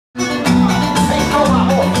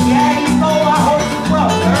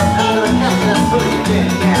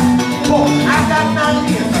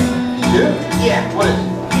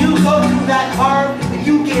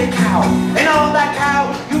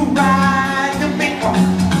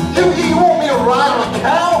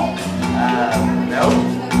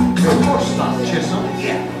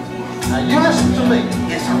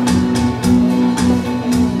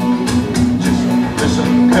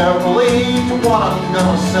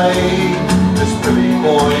say, this pretty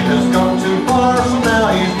boy has gone too far, so now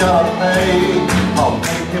he's gotta pay. I'll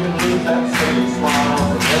make him lose that silly smile,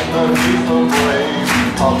 forget the he's so brave.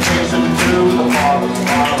 I'll chase him to the farthest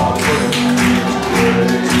spot, I'll put him in his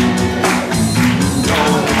grave.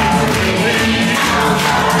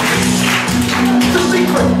 It's a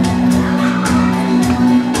secret.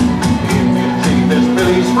 If you think this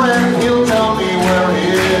Billy's friend, he'll tell me where he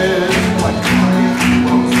is. But if he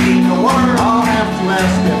won't speak a word, I'll have to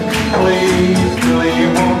ask him, please. Billy, you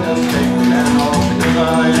won't just take me now, because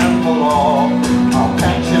I am the law. I'll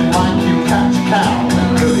catch him like you catch a cow,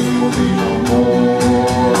 and Billy will be no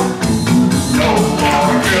more. No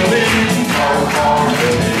more Billy, no more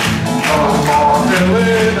Billy, no more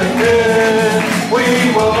Billy the Kid. We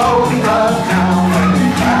will own the town when we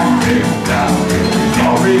back him down.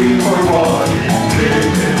 Sorry for what he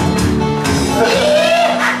did.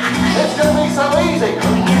 It's gonna be so easy.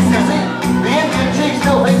 You see, the Indian chief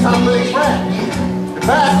still thinks I'm Billy's friend. In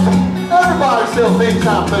fact, everybody still thinks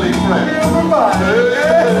I'm Billy's friend.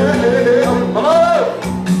 Hello?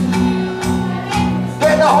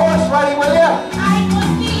 Get the horse ready, will ya? Ay,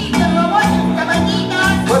 cosito, voy un caballito.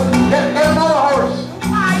 Get another horse.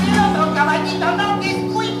 Ay, el otro caballito no, que es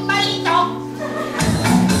muy malito.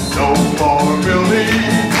 No more Billy,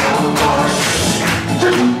 no more.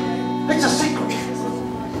 It's a secret.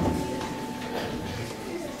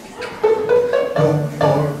 No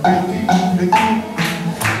more Billy the Kid.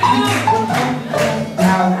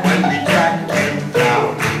 Now when we track him down,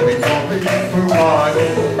 we call him for what he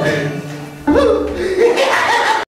did.